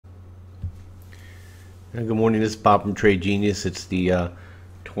Good morning, this is Bob from Trade Genius. It's the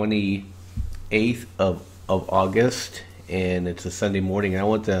 28th of August, and it's a Sunday morning. I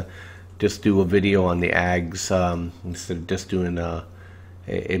want to just do a video on the ags instead of just doing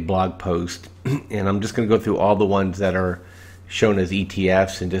a blog post. And I'm just going to go through all the ones that are shown as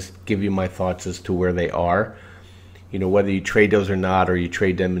ETFs and just give you my thoughts as to where they are. You know, whether you trade those or not, or you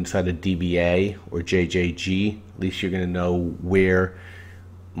trade them inside of DBA or JJG, at least you're going to know where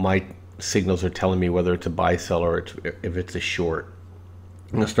my signals are telling me whether it's a buy, sell, or if it's a short.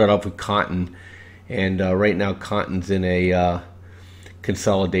 I'm going to start off with cotton, and right now cotton's in a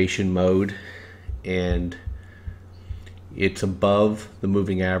consolidation mode, and it's above the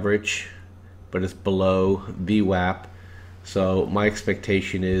moving average, but it's below VWAP. So my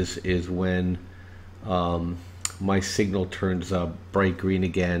expectation is when my signal turns bright green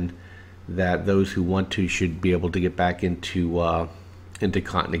again, that those who want to should be able to get back into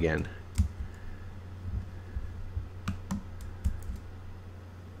cotton again.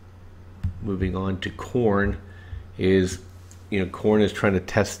 Moving on to corn, corn is trying to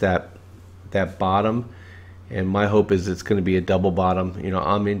test that bottom, and my hope is it's going to be a double bottom.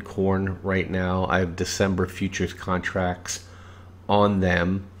 I'm in corn right now. I have December futures contracts on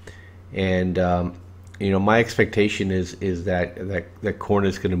them, and my expectation is that corn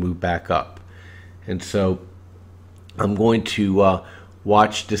is going to move back up, and so I'm going to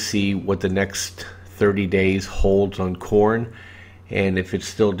watch to see what the next 30 days holds on corn. And if it's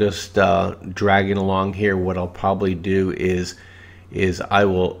still just dragging along here, what I'll probably do is I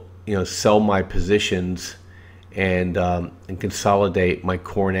will sell my positions and consolidate my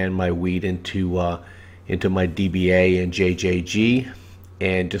corn and my wheat into my DBA and JJG,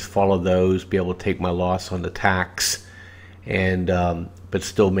 and just follow those, be able to take my loss on the tax, and but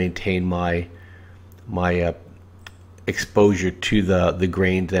still maintain my exposure to the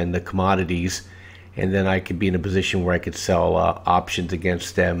grains and the commodities. And then I could be in a position where I could sell options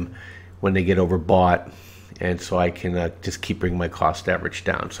against them when they get overbought, and so I can just keep bringing my cost average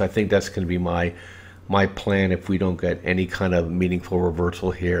down. So I think that's going to be my plan if we don't get any kind of meaningful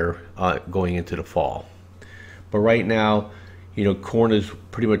reversal here going into the fall. But right now, corn is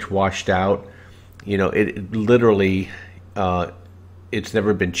pretty much washed out. It literally it's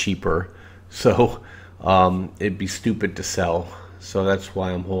never been cheaper, so it'd be stupid to sell. So that's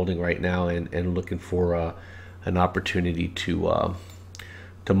why I'm holding right now and looking for an opportunity to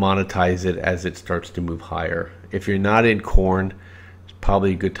monetize it as it starts to move higher. If you're not in corn, it's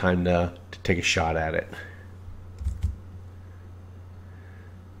probably a good time to take a shot at it.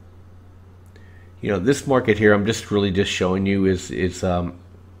 This market here, I'm just showing you is the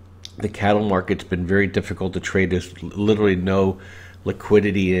cattle market's been very difficult to trade. There's literally no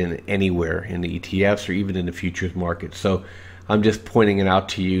liquidity in anywhere in the ETFs or even in the futures market. So I'm just pointing it out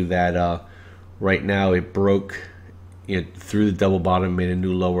to you that right now it broke through the double bottom, made a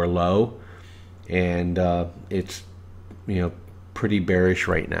new lower low, and it's pretty bearish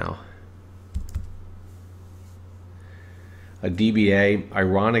right now. A DBA,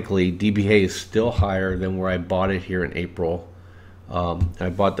 ironically, DBA is still higher than where I bought it here in April. I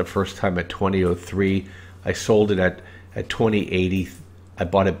bought the first time at 2003. I sold it at 2080. I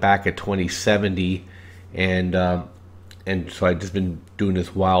bought it back at 2070, and so I've just been doing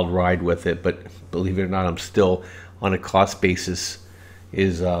this wild ride with it. But believe it or not, I'm still on a cost basis.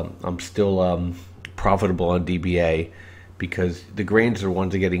 I'm still profitable on DBA because the grains are the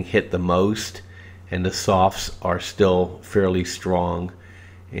ones that are getting hit the most, and the softs are still fairly strong.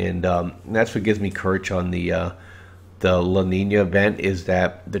 And that's what gives me courage on the La Nina event, is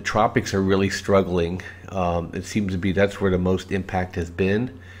that the tropics are really struggling. It seems to be that's where the most impact has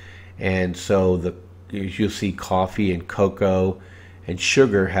been, and so you'll see coffee and cocoa and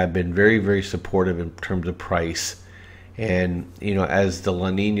sugar have been very, very supportive in terms of price. And as the La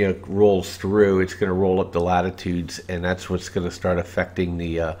Nina rolls through, it's going to roll up the latitudes, and that's what's going to start affecting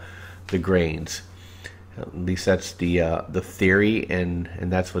the grains. At least that's the theory, and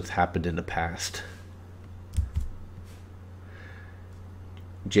that's what's happened in the past.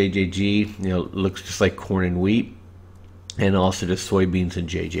 JJG looks just like corn and wheat, and also just soybeans and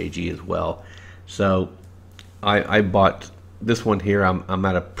JJG as well. So I bought this one here. I'm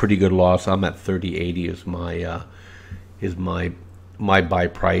at a pretty good loss. I'm at 30.80 is my buy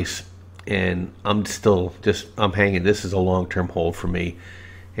price, and I'm hanging. This is a long-term hold for me,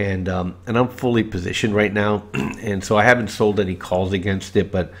 and I'm fully positioned right now, and so I haven't sold any calls against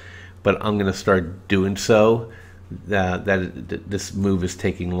it, but I'm going to start doing so. That this move is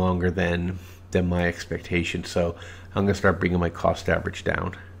taking longer than my expectation, so I'm going to start bringing my cost average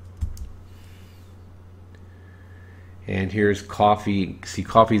down. And here's coffee. See,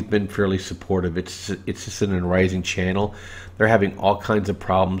 coffee's been fairly supportive. It's just in a rising channel. They're having all kinds of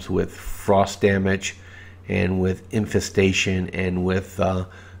problems with frost damage, and with infestation, and with a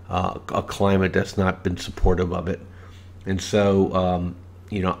climate that's not been supportive of it. And so,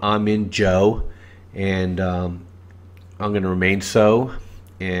 I'm in Joe, and I'm going to remain so.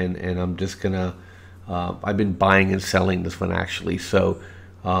 And I'm just going to. I've been buying and selling this one actually. So.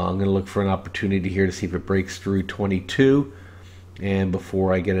 I'm going to look for an opportunity here to see if it breaks through 22, and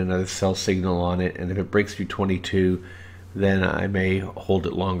before I get another sell signal on it. And if it breaks through 22, then I may hold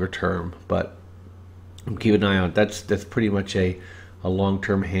it longer term. But I'm keeping an eye on it. That's pretty much a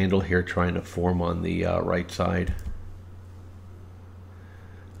long-term handle here, trying to form on the right side.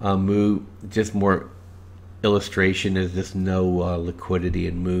 Moo, just more illustration, is just no liquidity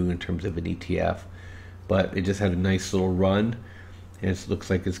in Moo in terms of an ETF, but it just had a nice little run. And it looks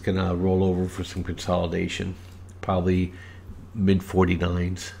like it's going to roll over for some consolidation, probably mid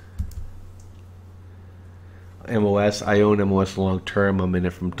 49s. MOS, I own MOS long term. I'm in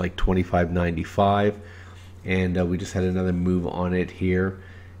it from like 25.95, and we just had another move on it here.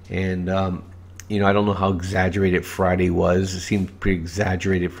 And I don't know how exaggerated Friday was. It seemed pretty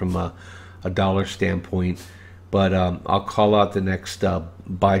exaggerated from a dollar standpoint. But I'll call out the next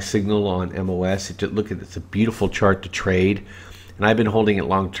buy signal on MOS. It's a beautiful chart to trade. And I've been holding it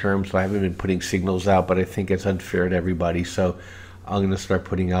long term, so I haven't been putting signals out, but I think it's unfair to everybody. So I'm going to start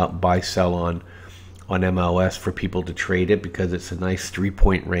putting out buy sell on MOS for people to trade it, because it's a nice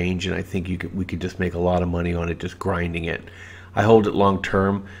 3-point range, and I think we could just make a lot of money on it just grinding it. I hold it long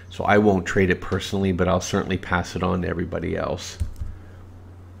term, so I won't trade it personally, but I'll certainly pass it on to everybody else.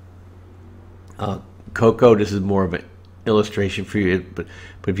 Cocoa, this is more of an illustration for you, but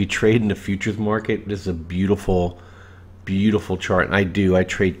if you trade in the futures market, this is a beautiful chart. And I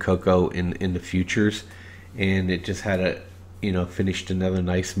trade cocoa in the futures, and it just had finished another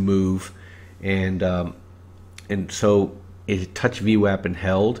nice move, and so it touched VWAP and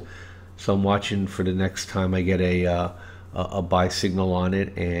held. So I'm watching for the next time I get a buy signal on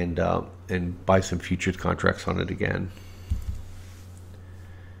it, and buy some futures contracts on it again.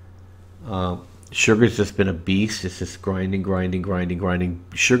 Sugar's just been a beast. It's just grinding.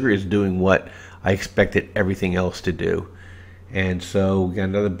 Sugar is doing what I expected everything else to do. And so we got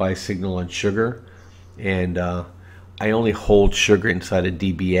another buy signal on sugar. And I only hold sugar inside a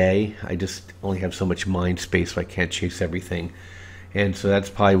DBA. I just only have so much mind space, so I can't chase everything. And so that's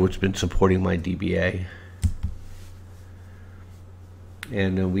probably what's been supporting my DBA.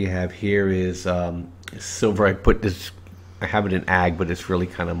 And then we have here is silver. I have it in ag, but it's really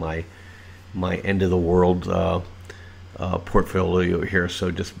kind of my end of the world portfolio here, so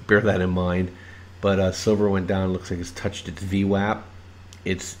just bear that in mind. But silver went down. Looks like it's touched its VWAP.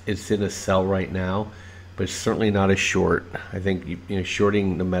 It's in a sell right now, but it's certainly not a short. I think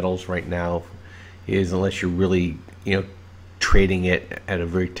shorting the metals right now is, unless you're really trading it at a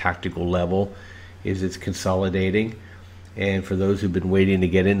very tactical level, it's consolidating. And for those who've been waiting to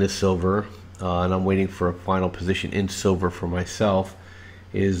get into silver, and I'm waiting for a final position in silver for myself,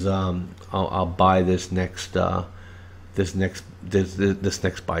 is I'll buy this next buy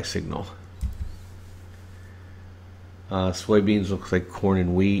signal. Soybeans looks like corn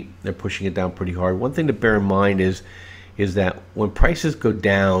and wheat. They're pushing it down pretty hard. One thing to bear in mind is that when prices go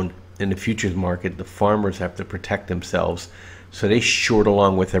down in the futures market, the farmers have to protect themselves, so they short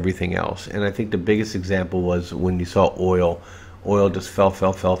along with everything else. And I think the biggest example was when you saw oil. Oil just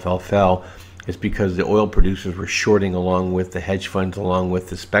fell. It's because the oil producers were shorting along with the hedge funds, along with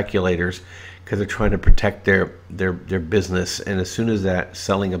the speculators, because they're trying to protect their business. And as soon as that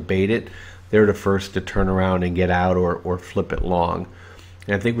selling abated, they're the first to turn around and get out or flip it long.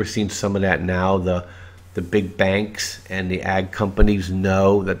 And I think we're seeing some of that now. The big banks and the ag companies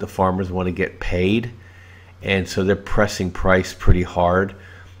know that the farmers want to get paid, and so they're pressing price pretty hard,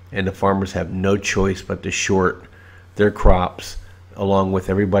 and the farmers have no choice but to short their crops along with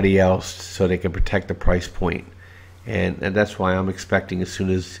everybody else so they can protect the price point. And that's why I'm expecting, as soon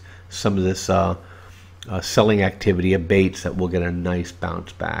as some of this selling activity abates, that we'll get a nice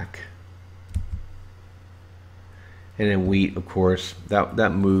bounce back. And then wheat, of course,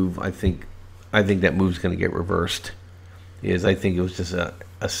 that move, I think that move's going to get reversed. I think it was just a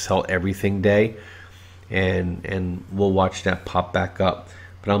sell everything day, and we'll watch that pop back up.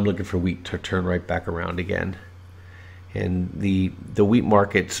 But I'm looking for wheat to turn right back around again. And the wheat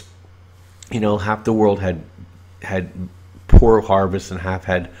markets, half the world had poor harvests and half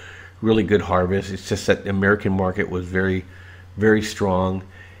had really good harvests. It's just that the American market was very, very strong,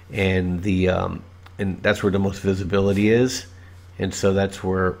 and and that's where the most visibility is. And so that's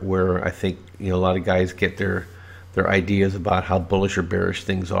where I think a lot of guys get their their ideas about how bullish or bearish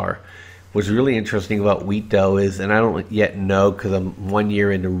things are. What's really interesting about wheat though is, and I don't yet know because I'm 1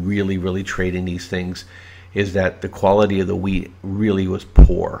 year into really trading these things, is that the quality of the wheat really was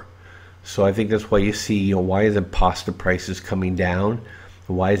poor. So I think that's why you see, you know, why isn't pasta prices coming down?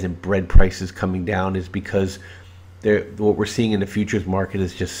 Why isn't bread prices coming down? Is because what we're seeing in the futures market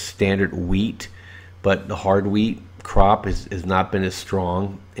is just standard wheat, but the hard wheat crop has not been as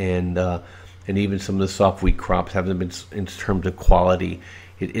strong, and even some of the soft wheat crops haven't been in terms of quality.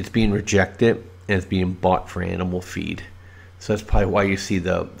 It's being rejected and it's being bought for animal feed. So that's probably why you see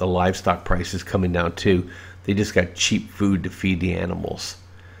the livestock prices coming down too. They just got cheap food to feed the animals.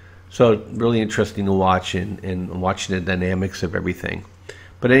 So really interesting to watch and watching the dynamics of everything.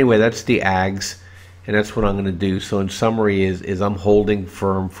 But anyway, that's the ags, and that's what I'm going to do. So in summary is I'm holding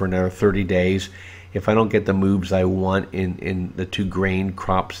firm for another 30 days. If I don't get the moves I want in the 2 grain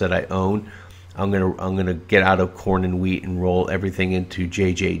crops that I own, I'm gonna get out of corn and wheat and roll everything into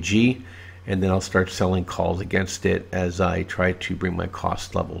JJG, and then I'll start selling calls against it as I try to bring my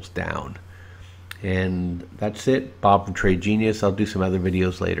cost levels down. And that's it. Bob from Trade Genius. I'll do some other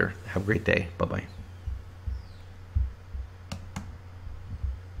videos later. Have a great day. Bye-bye.